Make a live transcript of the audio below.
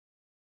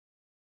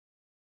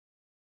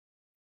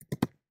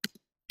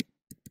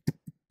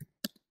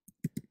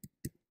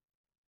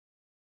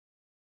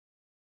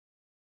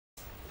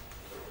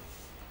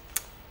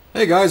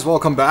Hey guys,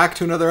 welcome back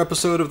to another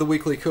episode of the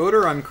Weekly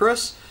Coder. I'm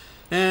Chris,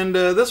 and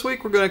this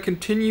week we're going to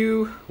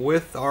continue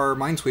with our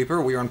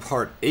Minesweeper. We are on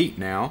part 8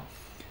 now.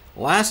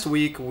 Last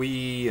week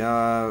we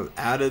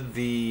added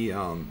the,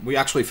 we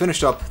actually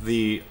finished up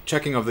the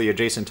checking of the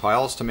adjacent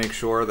tiles to make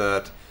sure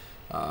that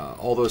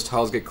all those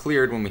tiles get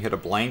cleared when we hit a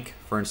blank,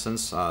 for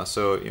instance.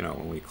 So, you know,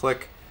 when we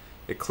click,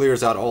 it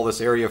clears out all this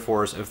area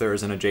for us if there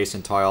is an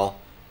adjacent tile,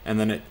 and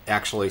then it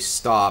actually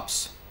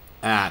stops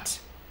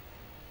at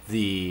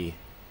the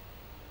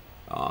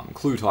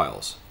clue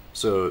tiles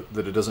so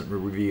that it doesn't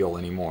reveal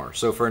anymore.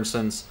 So for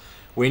instance,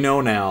 we know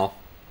now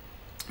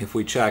if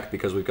we check,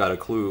 because we've got a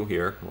clue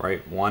here,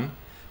 right, 1.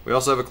 We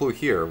also have a clue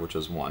here, which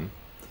is 1.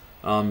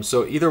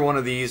 So either one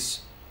of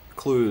these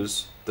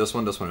clues, this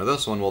one, or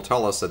this one, will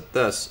tell us that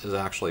this is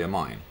actually a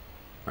mine,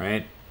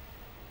 right?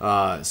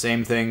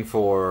 Same thing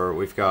for,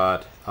 we've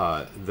got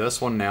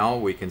this one now.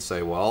 We can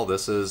say, well,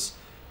 this is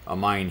a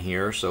mine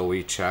here, so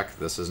we check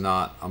this is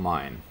not a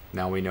mine.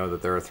 Now we know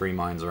that there are 3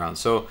 mines around.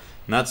 So,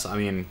 and that's, I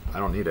mean, I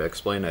don't need to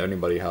explain to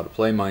anybody how to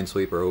play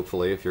Minesweeper,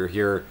 hopefully. If you're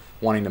here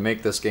wanting to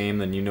make this game,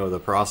 then you know the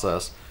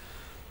process.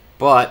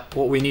 But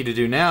what we need to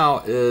do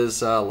now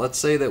is, let's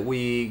say that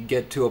we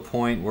get to a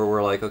point where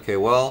we're like, okay,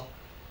 well,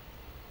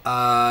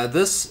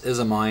 this is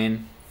a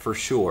mine for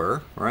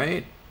sure,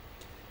 right?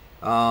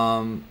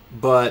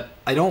 But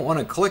I don't want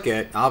to click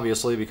it,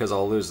 obviously, because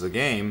I'll lose the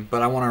game,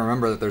 but I want to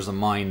remember that there's a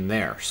mine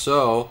there.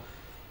 So,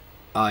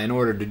 in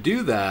order to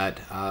do that,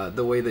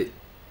 the way that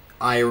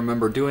I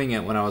remember doing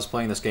it when I was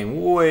playing this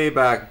game way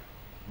back,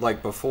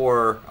 like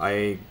before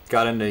I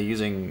got into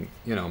using,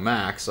 you know,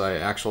 Macs, I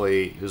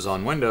actually was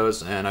on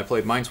Windows and I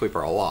played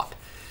Minesweeper a lot.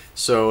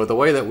 So the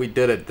way that we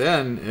did it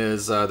then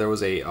is there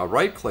was a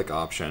right-click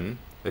option.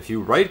 If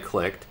you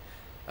right-clicked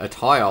a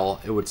tile,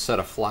 it would set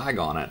a flag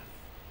on it.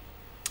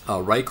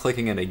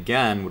 Right-clicking it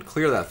again would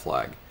clear that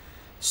flag.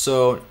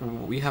 So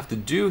what we have to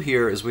do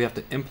here is we have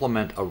to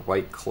implement a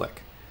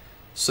right-click.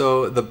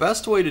 So the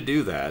best way to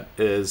do that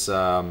is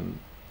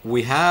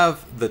we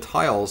have the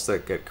tiles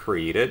that get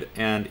created,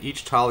 and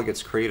each tile that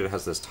gets created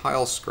has this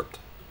tile script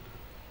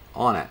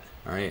on it,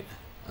 right,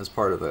 as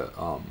part of the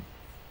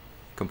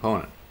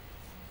component.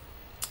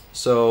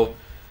 So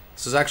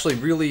this is actually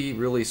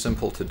really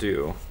simple to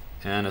do,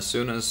 and as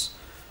soon as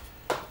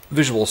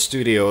Visual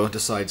Studio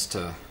decides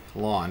to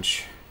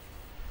launch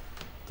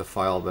the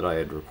file that I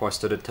had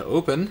requested it to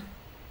open,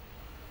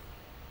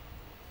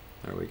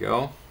 there we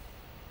go.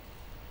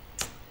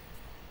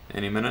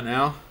 Any minute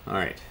now.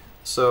 Alright,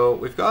 so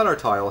we've got our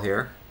tile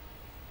here,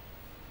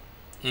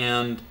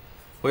 and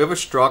we have a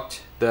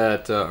struct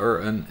that, or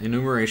an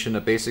enumeration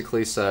that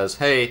basically says,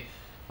 hey,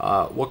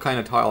 what kind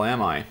of tile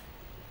am I?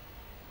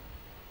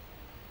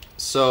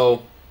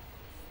 So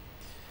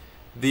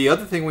the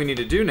other thing we need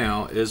to do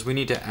now is we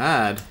need to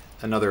add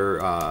another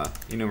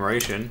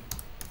enumeration,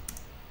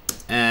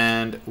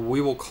 and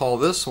we will call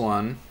this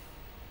one,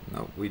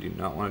 no, we do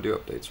not want to do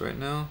updates right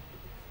now.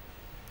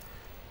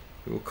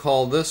 We'll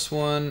call this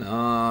one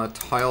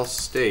tile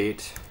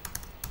state,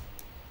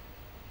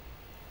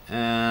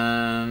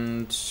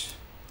 and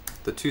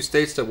the 2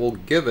 states that we'll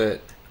give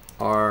it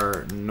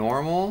are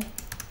normal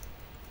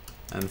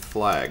and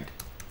flagged.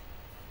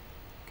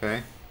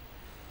 Okay,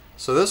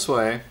 so this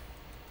way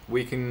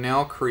we can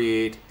now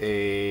create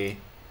a,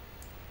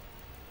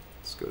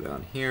 let's go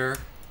down here,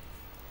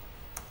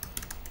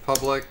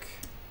 public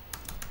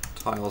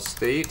tile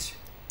state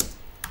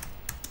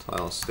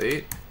tile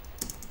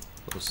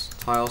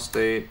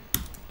state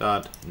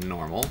dot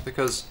normal,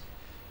 because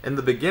in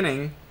the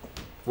beginning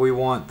we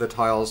want the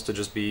tiles to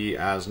just be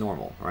as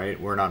normal,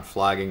 right? We're not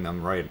flagging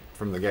them right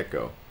from the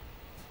get-go.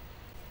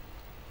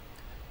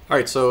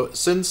 Alright, so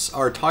since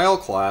our tile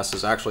class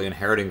is actually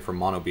inheriting from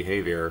mono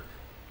behavior,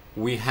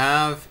 we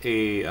have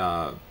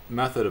a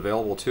method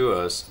available to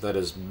us that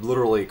is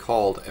literally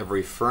called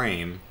every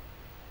frame,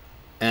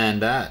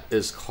 and that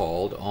is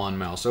called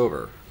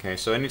onMouseOver. Okay,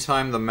 so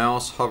anytime the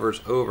mouse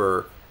hovers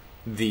over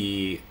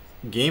the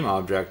game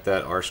object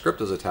that our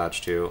script is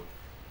attached to,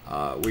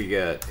 we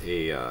get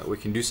a we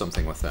can do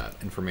something with that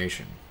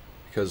information,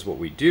 because what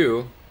we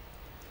do,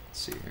 let's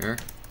see here,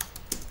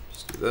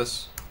 just do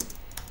this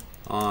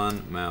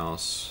on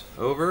mouse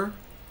over,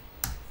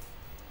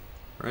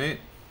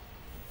 right,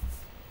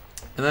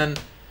 and then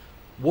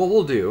what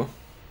we'll do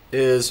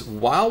is,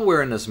 while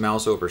we're in this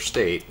mouse over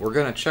state, we're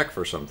going to check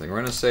for something.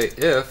 We're going to say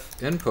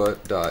if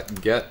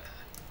input.get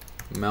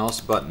mouse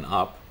button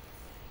up.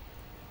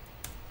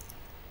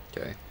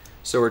 Okay,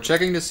 so we're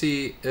checking to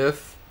see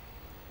if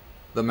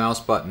the mouse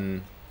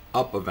button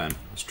up event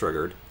was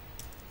triggered,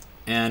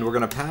 and we're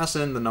going to pass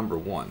in the number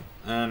 1.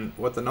 And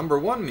what the number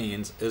 1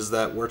 means is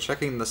that we're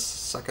checking the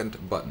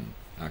second button,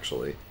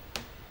 actually.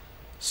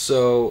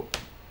 So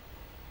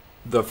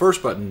the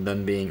first button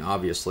then being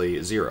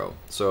obviously 0.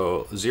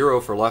 So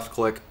 0 for left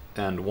click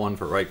and 1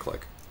 for right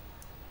click.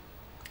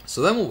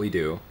 So then what we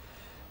do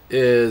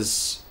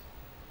is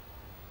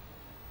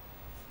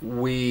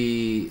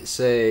we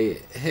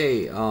say,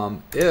 hey,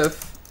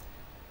 if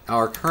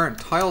our current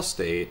tile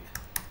state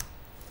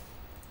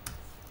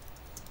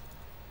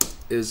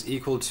is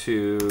equal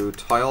to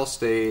tile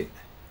state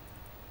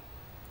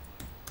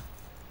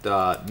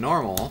dot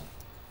normal,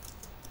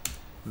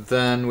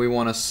 then we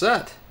want to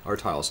set our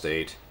tile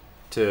state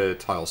to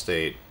tile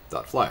state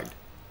dot flagged.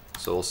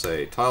 So we'll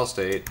say tile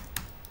state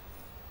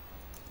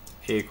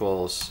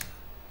equals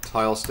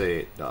tile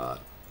state dot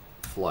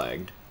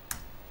flagged.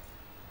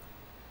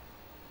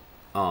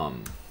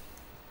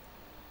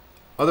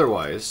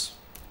 Otherwise,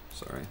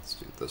 sorry, let's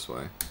do it this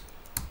way.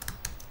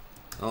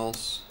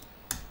 Else,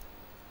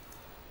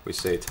 we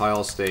say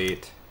tile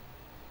state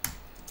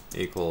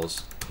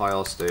equals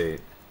tile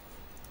state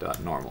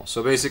dot normal.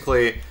 So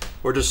basically,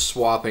 we're just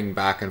swapping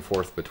back and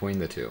forth between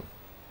the two.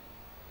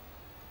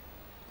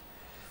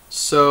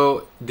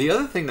 So the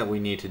other thing that we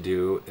need to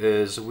do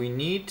is we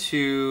need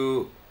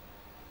to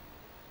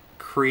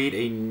create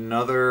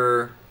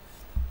another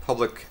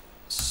public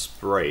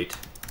sprite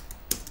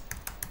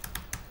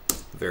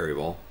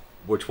variable,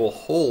 which will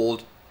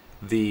hold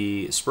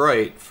the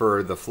sprite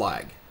for the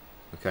flag.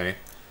 Okay,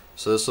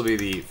 so this will be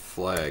the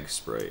flag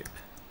sprite.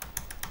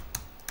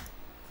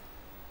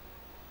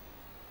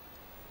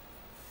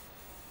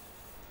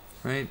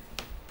 Right.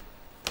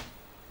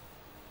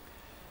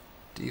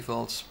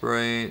 Default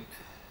sprite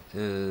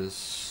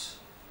is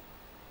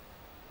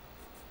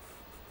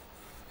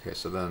okay.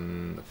 So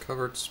then the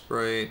covered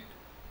sprite.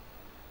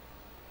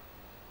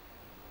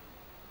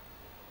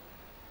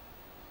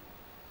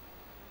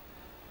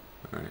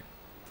 Alright,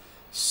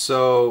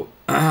 so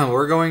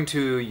we're going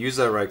to use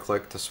that right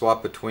click to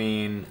swap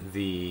between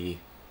the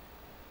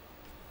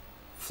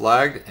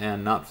flagged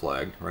and not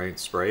flagged, right,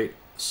 sprite.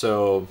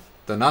 So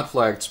the not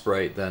flagged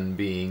sprite then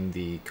being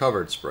the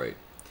covered sprite.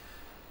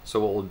 So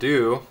what we'll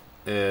do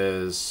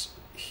is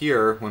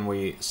here, when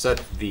we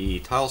set the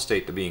tile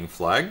state to being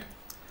flagged,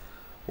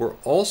 we're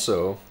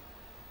also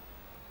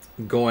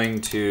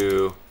going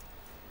to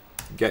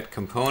get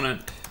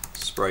component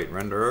sprite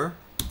renderer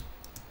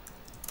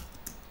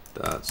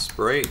dot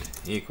sprite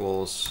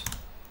equals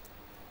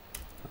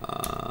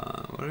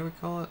what do we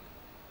call it?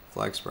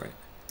 Flag sprite.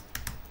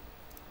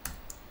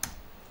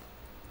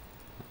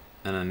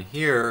 And then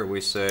here we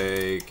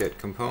say get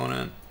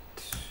component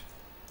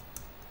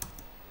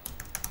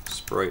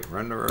sprite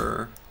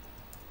renderer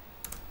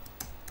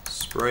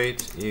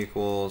sprite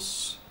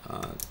equals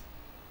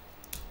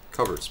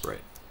covered sprite.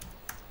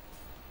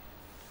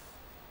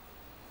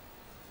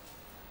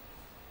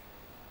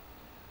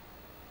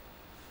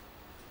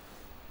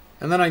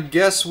 And then I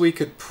guess we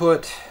could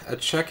put a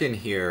check in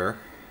here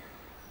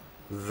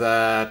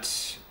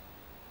that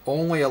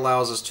only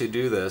allows us to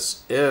do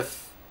this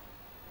if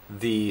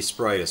the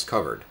sprite is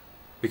covered.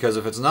 Because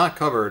if it's not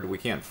covered, we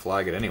can't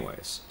flag it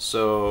anyways.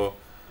 So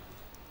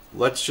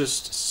let's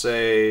just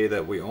say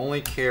that we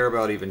only care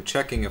about even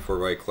checking if we're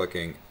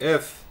right-clicking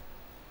if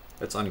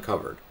it's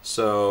uncovered.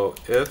 So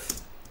if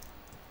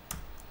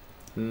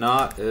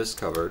not is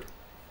covered,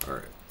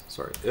 or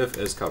sorry, if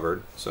is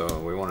covered, so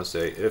we want to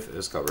say if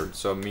is covered,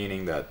 so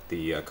meaning that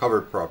the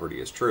covered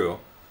property is true,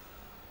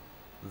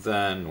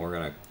 then we're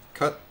going to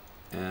cut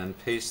and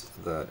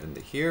paste that into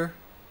here.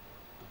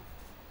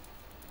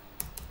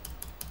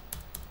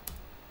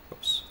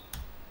 Oops.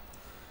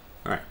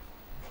 Alright,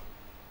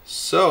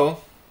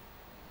 so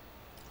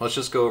let's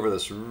just go over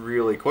this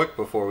really quick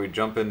before we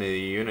jump into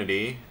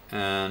Unity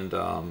and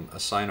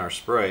assign our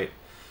sprite.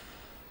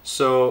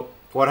 So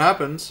what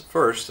happens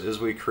first is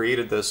we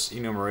created this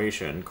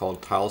enumeration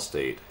called tile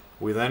state.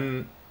 We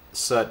then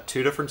set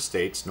two different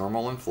states,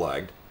 normal and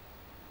flagged.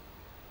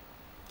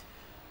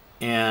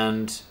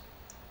 And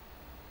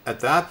at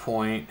that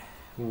point,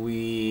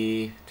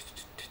 we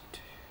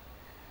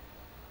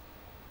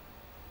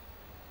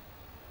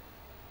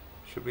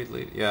should we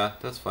leave? Yeah,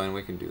 that's fine.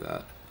 We can do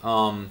that.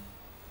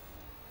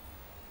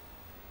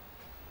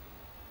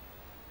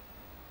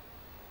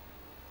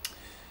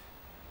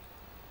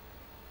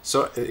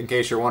 So in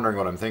case you're wondering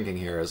what I'm thinking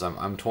here is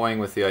I'm toying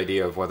with the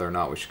idea of whether or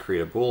not we should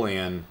create a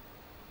Boolean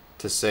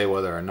to say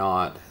whether or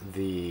not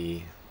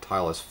the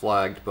tile is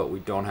flagged, but we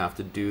don't have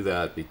to do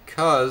that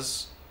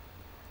because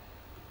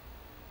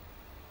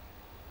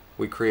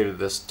we created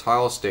this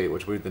tile state,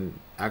 which we've been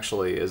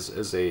actually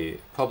is a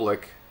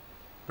public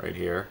right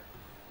here.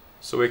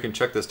 So we can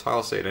check this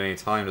tile state at any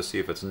time to see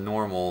if it's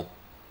normal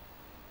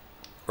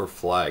or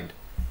flagged.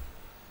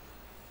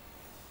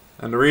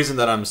 And the reason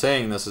that I'm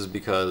saying this is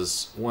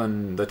because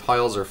when the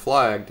tiles are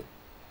flagged,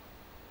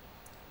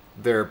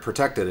 they're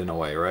protected in a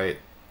way, right?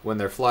 When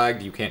they're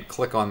flagged, you can't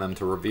click on them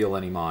to reveal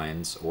any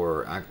mines,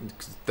 or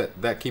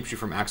that keeps you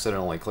from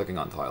accidentally clicking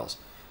on tiles.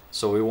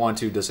 So we want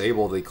to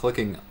disable the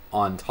clicking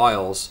on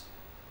tiles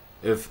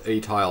if a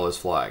tile is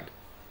flagged.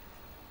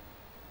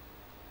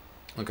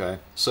 Okay,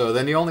 so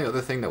then the only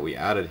other thing that we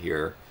added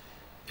here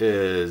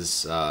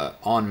is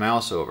on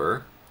mouse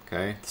over.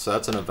 Okay, so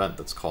that's an event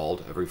that's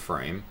called every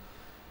frame.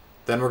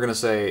 Then we're going to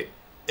say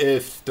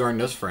if during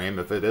this frame,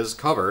 if it is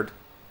covered,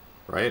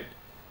 right,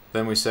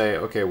 then we say,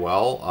 okay,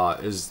 well,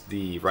 is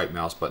the right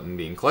mouse button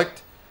being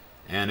clicked?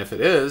 And if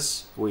it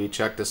is, we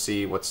check to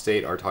see what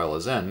state our tile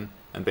is in.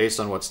 And based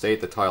on what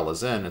state the tile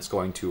is in, it's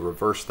going to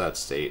reverse that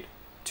state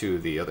to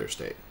the other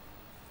state.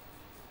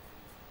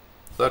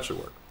 So that should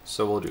work.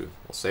 So we'll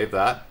save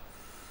that.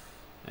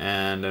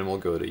 And then we'll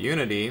go to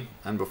Unity.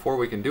 And before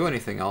we can do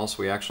anything else,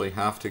 we actually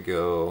have to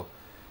go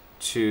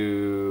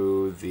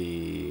to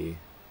the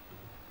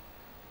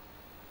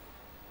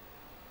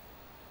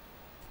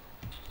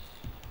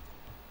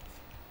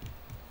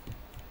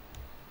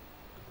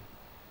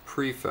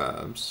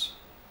prefabs.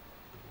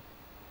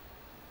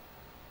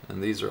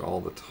 And these are all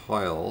the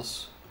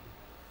tiles.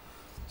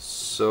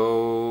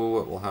 So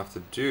what we'll have to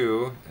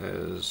do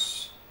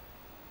is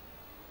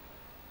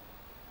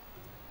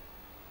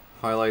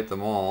highlight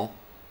them all,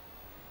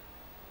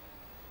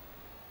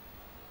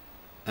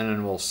 and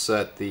then we'll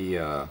set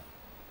the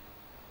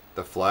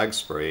flag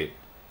sprite,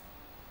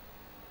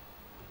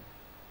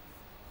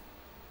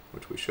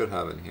 which we should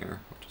have in here,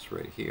 which is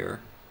right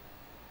here.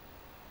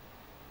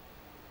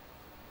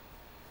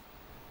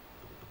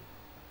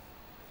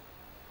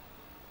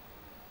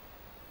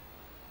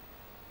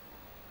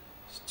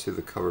 To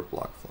the covered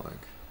block flag.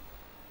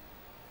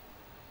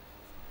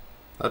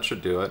 That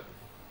should do it.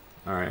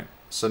 Alright,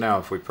 so now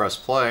if we press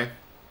play,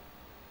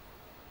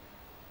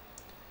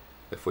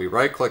 if we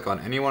right click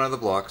on any one of the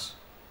blocks,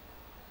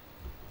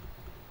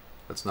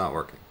 it's not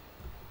working.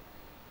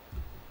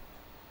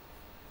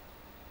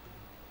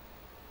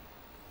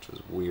 Which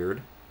is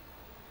weird.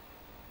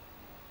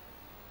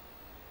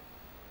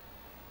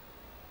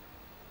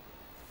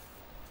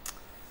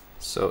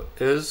 So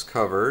is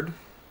covered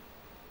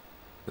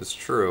is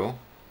true.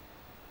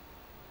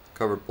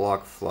 Covered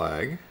block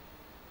flag.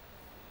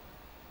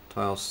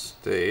 Tile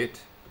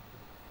state.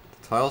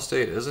 The tile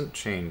state isn't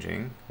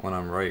changing when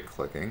I'm right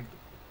clicking.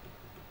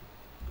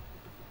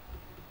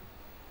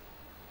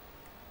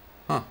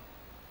 Huh.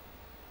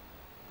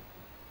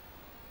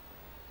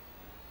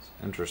 It's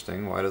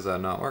interesting. Why does that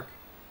not work?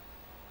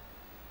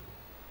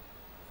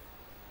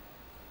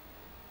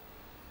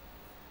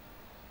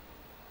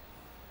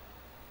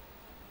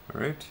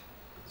 Alright,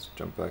 let's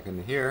jump back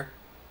into here.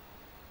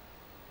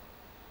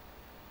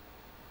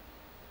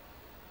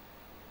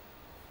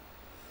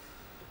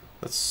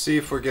 Let's see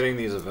if we're getting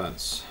these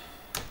events.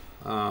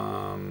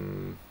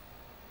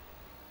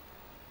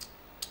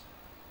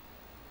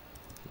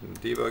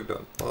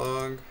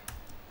 Debug.log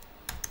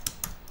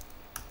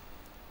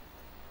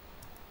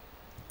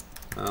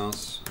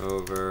mouse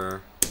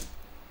over.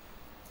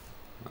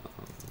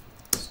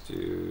 Let's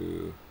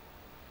do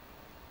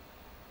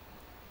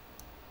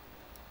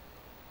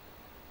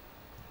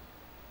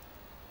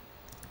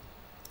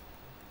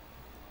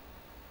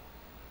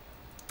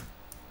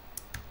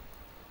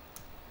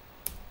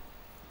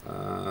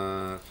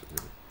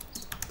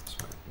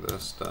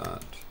this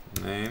dot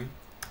name.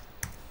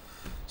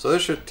 So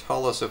this should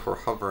tell us if we're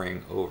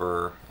hovering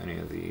over any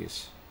of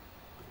these.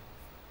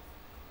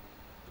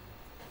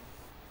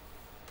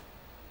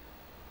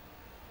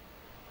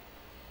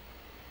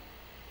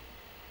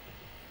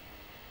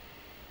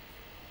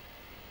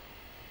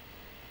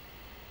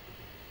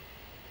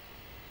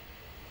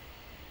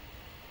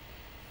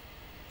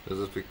 Does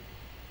this be?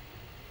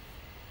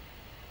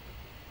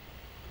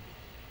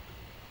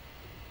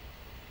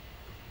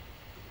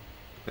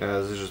 Yeah,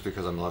 this is just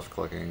because I'm left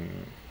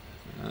clicking,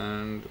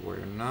 and we're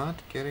not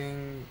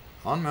getting,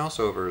 on mouse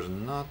over is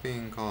not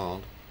being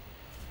called.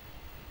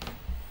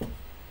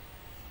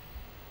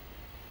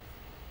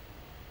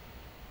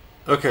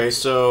 Okay,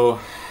 so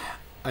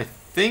I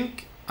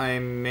think I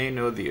may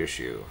know the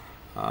issue.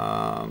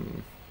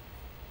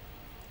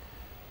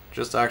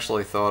 Just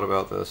actually thought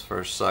about this for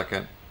a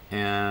second,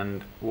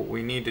 and what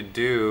we need to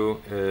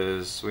do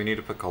is we need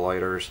to put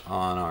colliders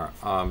on our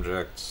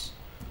objects.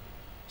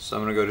 So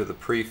I'm going to go to the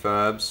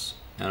prefabs,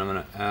 and I'm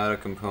going to add a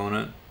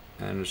component,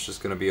 and it's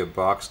just going to be a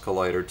box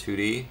collider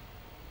 2D.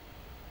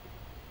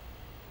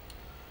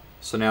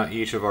 So now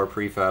each of our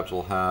prefabs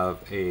will have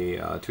a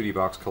 2D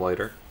box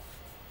collider.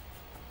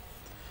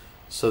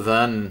 So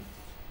then,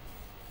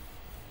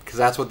 because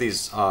that's what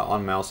these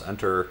on mouse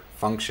enter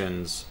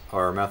functions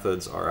or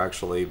methods are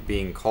actually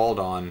being called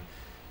on,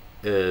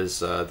 is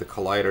the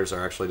colliders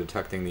are actually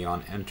detecting the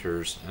on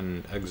enters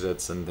and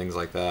exits and things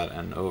like that,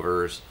 and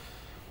overs.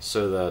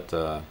 So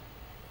that,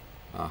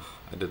 I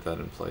did that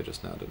in play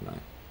just now, didn't I?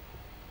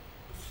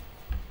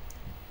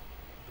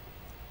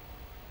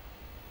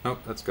 Nope,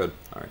 that's good.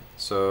 Alright,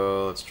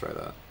 so let's try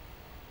that.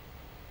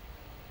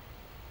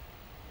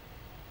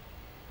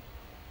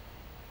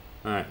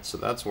 Alright, so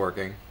that's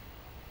working.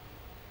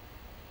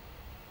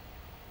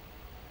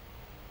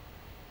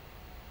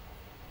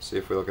 See,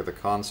 if we look at the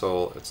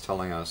console, it's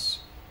telling us,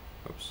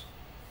 oops.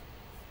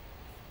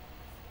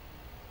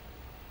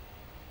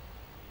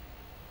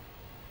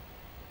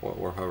 What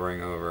we're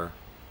hovering over.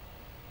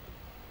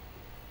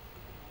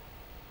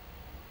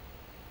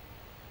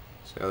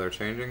 See how they're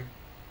changing?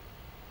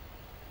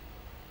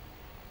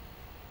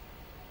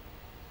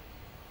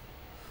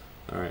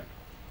 Alright.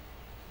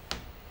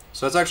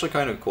 So that's actually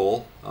kind of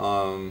cool,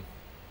 because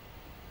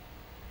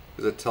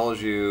it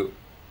tells you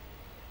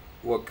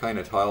what kind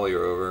of tile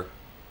you're over.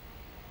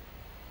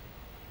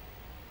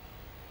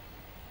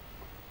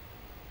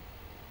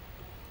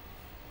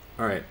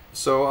 Alright,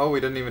 so, oh, we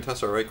didn't even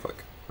test our right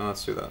click.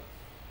 Let's do that.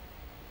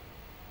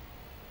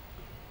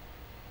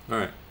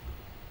 Alright.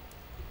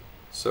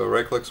 So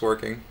right click's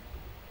working.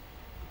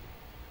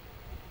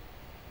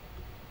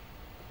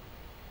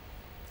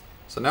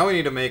 So now we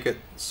need to make it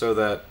so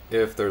that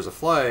if there's a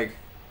flag,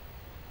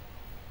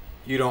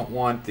 you don't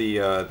want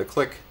the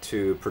click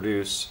to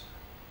produce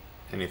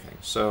anything.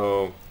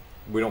 So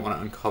we don't want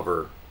to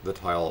uncover the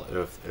tile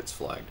if it's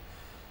flagged.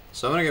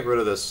 So I'm going to get rid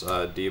of this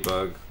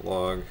debug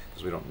log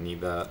because we don't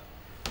need that.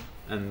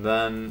 And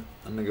then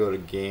I'm going to go to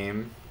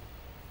game.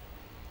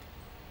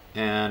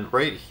 And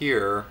right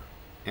here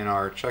in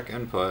our check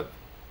input,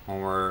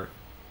 when we're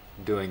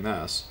doing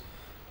this,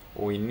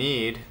 what we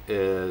need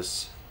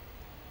is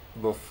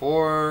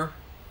before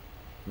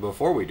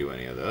we do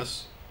any of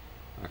this,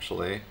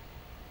 actually,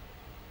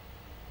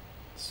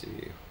 let's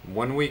see,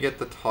 when we get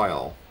the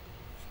tile,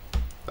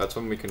 that's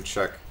when we can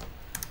check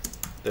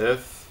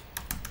if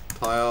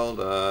tile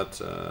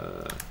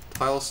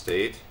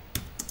state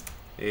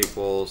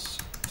equals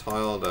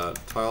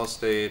tile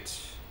state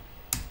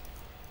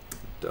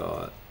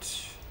dot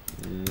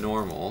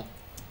normal,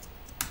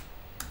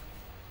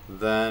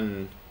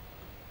 then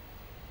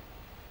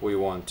we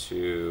want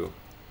to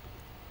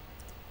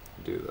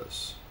do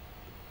this.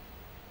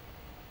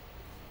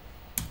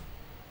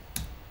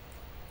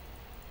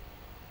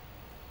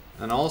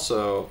 And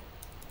also,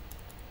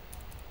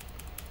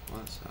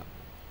 what's happening?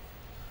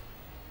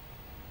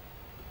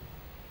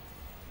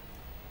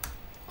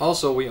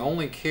 Also, we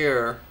only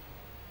care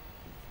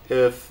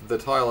if the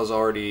tile is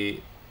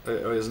already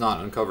is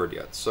not uncovered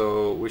yet.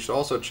 So we should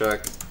also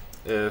check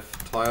if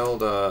tile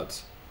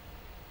dot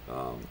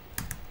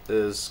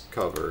is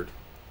covered.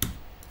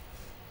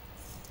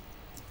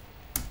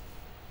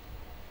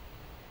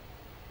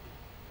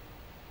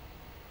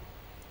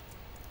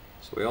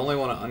 So we only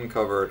want to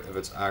uncover it if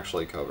it's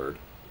actually covered.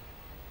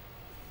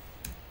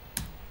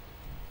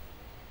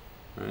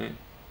 Right?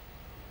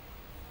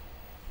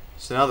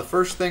 So now the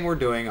first thing we're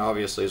doing,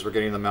 obviously, is we're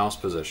getting the mouse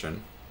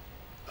position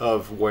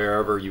of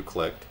wherever you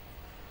clicked.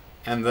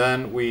 And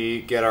then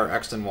we get our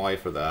X and Y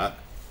for that.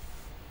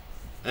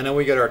 And then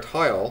we get our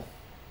tile.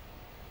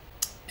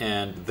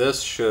 And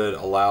this should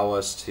allow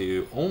us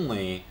to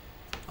only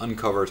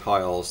uncover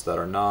tiles that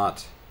are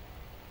not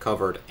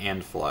covered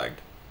and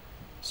flagged.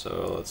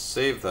 So let's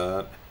save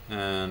that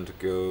and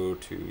go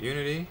to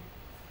Unity.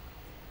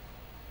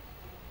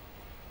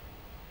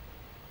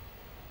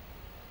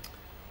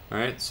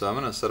 Alright, so I'm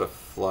going to set a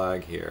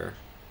flag here.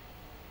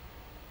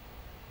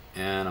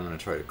 And I'm going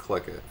to try to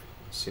click it.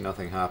 See,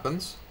 nothing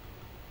happens.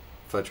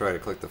 If I try to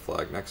click the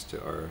flag next to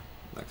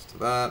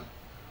that,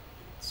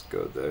 let's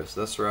go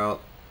this route.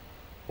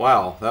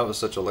 Wow, that was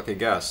such a lucky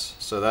guess.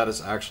 So that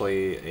is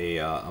actually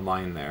a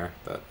mine there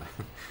that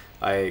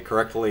I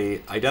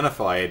correctly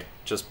identified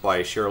just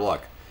by sheer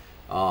luck.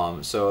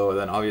 So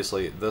then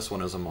obviously this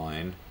one is a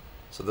mine.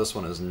 So this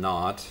one is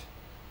not.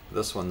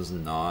 This one's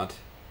not.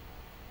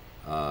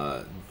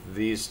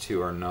 These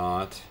two are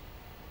not.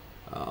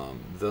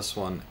 This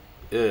one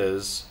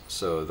is,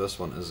 so this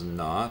one is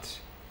not.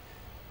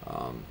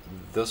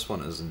 This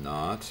one is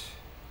not.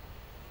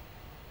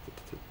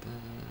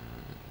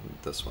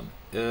 This one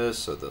is,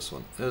 so this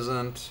one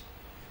isn't.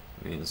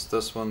 It means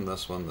this one,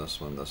 this one, this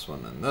one, this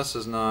one, and this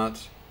is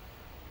not.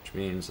 Which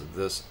means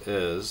this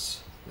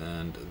is,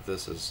 and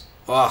this is,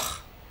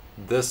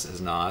 this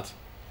is not.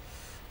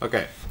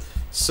 Okay,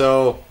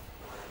 so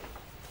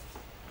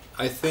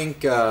I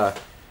think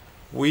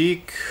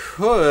we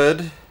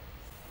could,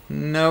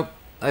 nope,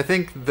 I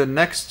think the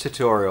next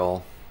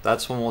tutorial,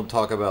 that's when we'll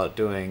talk about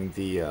doing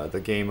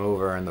the game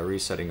over and the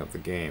resetting of the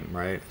game,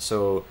 right?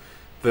 So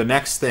the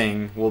next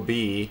thing will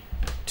be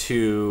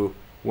to,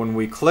 when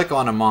we click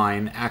on a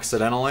mine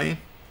accidentally,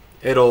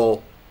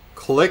 it'll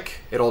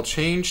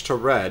change to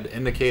red,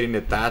 indicating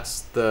that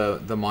that's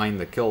the mine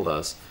that killed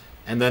us,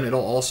 and then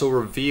it'll also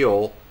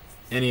reveal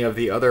any of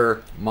the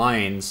other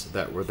mines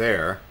that were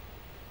there,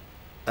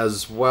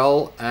 as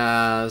well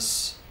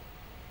as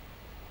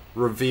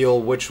reveal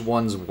which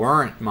ones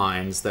weren't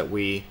mines that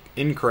we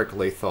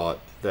incorrectly thought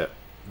that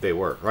they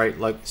were, right?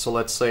 Like, so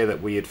let's say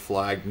that we had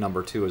flagged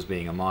number 2 as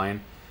being a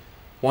mine.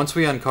 Once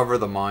we uncover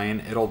the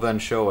mine, it'll then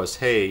show us,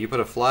 hey, you put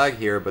a flag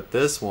here, but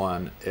this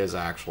one is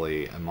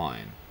actually a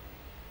mine.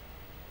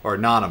 Or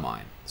not a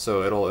mine.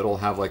 So it'll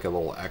have like a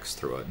little X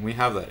through it. And we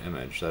have that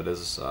image that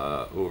is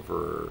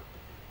over,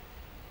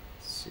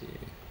 let's see.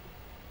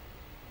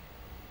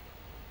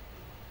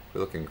 If we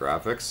look in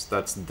graphics,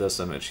 that's this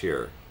image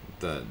here,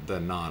 the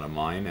not a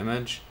mine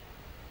image.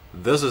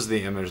 This is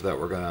the image that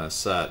we're going to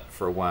set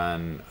for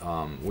when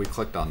we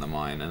clicked on the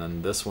mine, and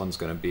then this one's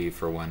going to be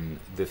for when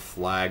the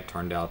flag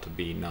turned out to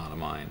be not a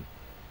mine.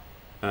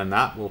 And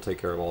that will take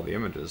care of all the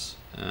images.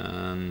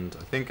 And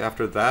I think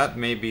after that,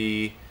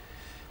 maybe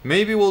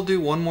we'll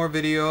do one more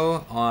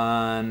video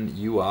on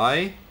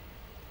UI.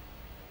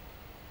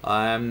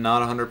 I'm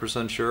not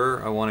 100%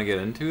 sure I want to get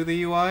into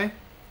the UI.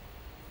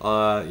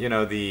 You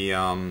know,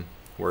 the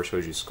where it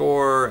shows you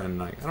score, and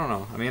like, I don't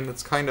know. I mean,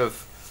 it's kind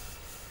of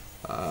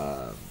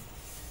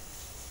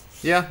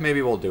yeah,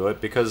 maybe we'll do it,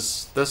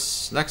 because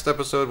this next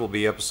episode will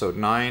be episode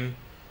 9,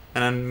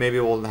 and then maybe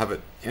we'll have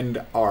it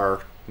end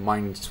our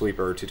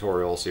Minesweeper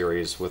tutorial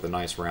series with a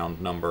nice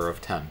round number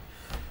of 10.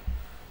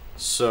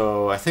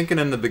 So I think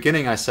in the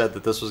beginning I said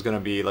that this was going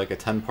to be like a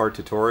 10-part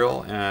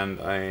tutorial, and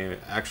I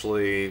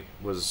actually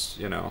was,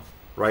 you know,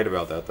 right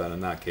about that then in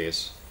that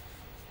case.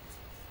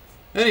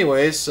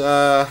 Anyways,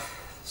 so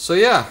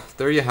yeah,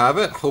 there you have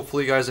it.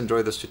 Hopefully you guys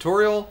enjoyed this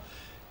tutorial,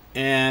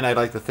 and I'd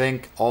like to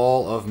thank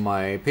all of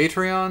my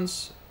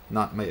Patreons.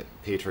 Not my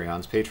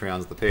Patreons,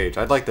 Patreon's the page.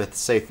 I'd like to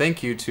say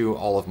thank you to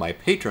all of my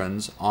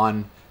patrons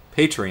on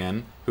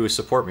Patreon who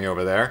support me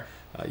over there.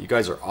 You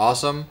guys are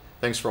awesome.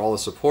 Thanks for all the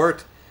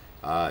support.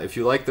 If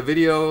you like the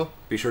video,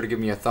 be sure to give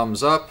me a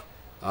thumbs up.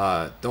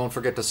 Don't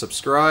forget to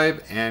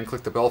subscribe and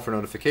click the bell for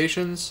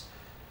notifications.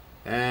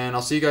 And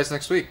I'll see you guys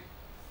next week.